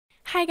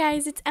Hi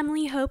guys, it's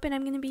Emily Hope and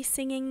I'm going to be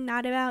singing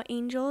Not About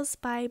Angels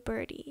by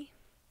Birdie.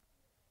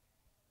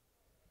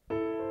 We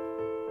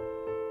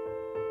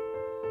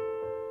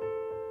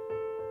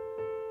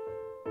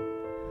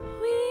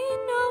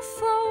know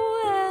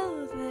full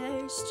well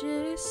there's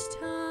just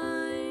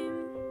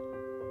time,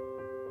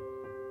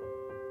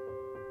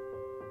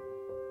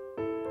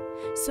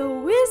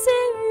 so is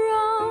it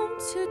wrong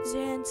to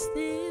dance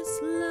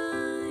this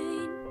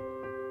line?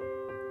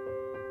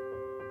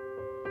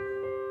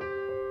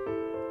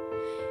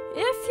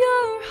 If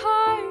your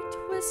heart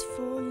was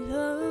full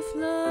of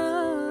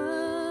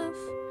love,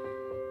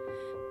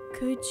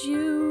 could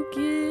you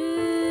give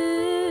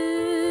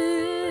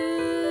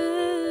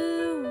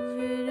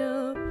it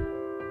up?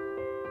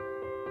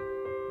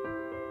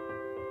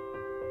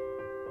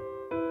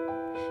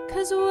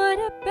 'Cause what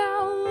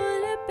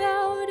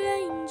about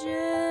angels?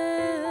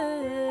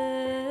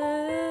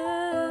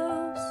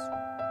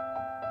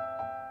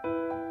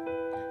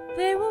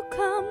 They will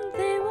come,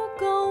 they will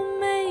go,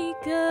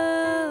 make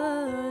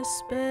us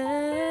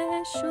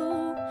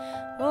special.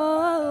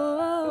 Oh.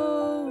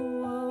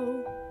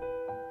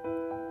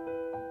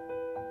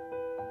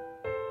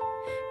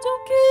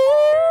 Don't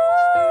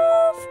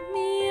give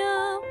me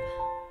up.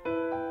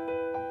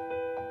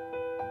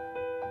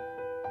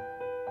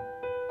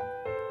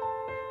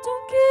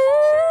 Don't give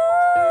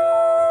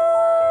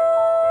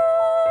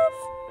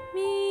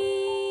me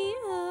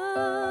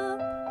up.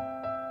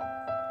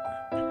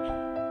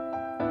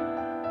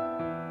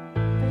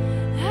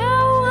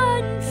 How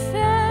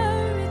unfair,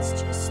 it's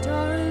just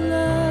our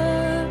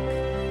luck.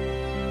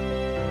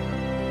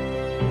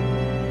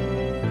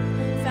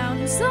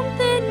 Found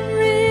something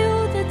real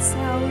that's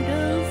out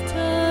of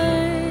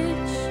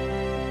touch.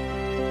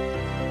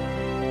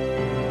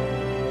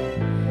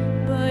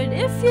 But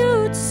if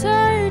you'd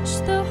search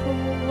the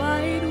whole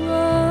wide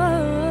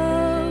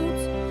world,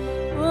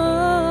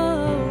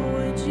 oh,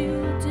 would you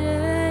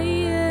dare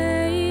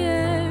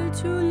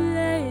to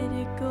let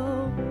it go?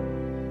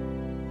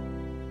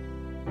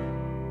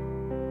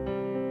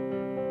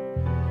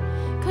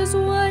 'Cause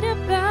what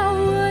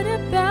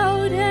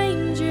about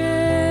angels?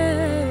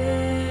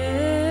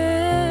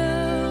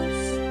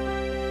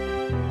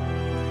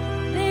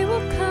 They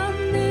will come,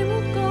 they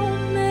will go,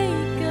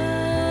 make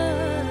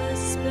us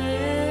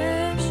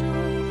special.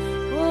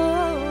 Oh.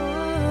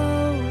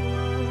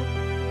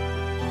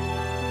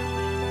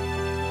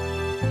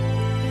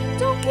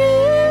 Don't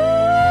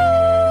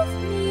give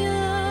me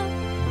up.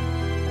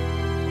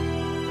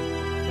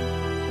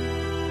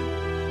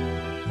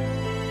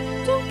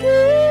 Don't give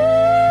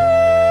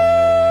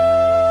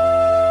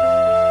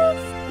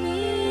me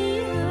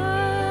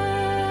up.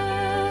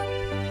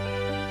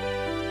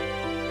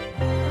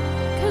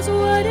 'Cause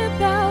what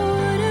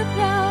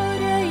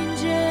about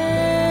angels?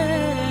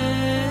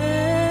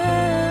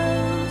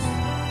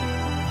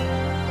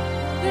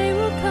 They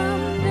will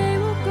come, they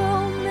will go,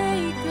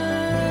 make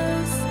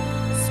us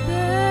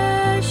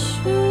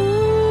special.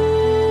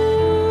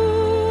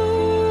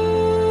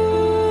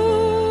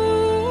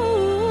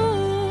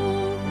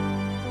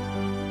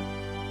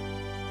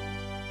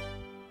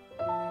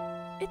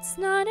 It's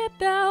not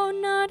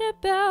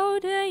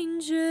about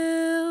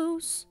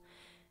angels.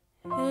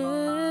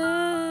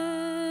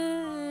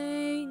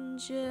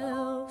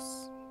 Angels.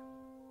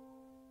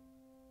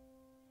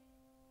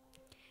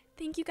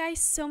 Thank you guys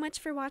so much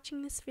for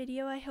watching this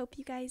video. I hope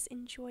you guys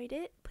enjoyed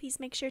it. Please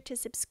make sure to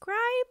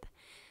subscribe.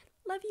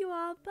 Love you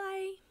all.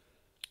 Bye.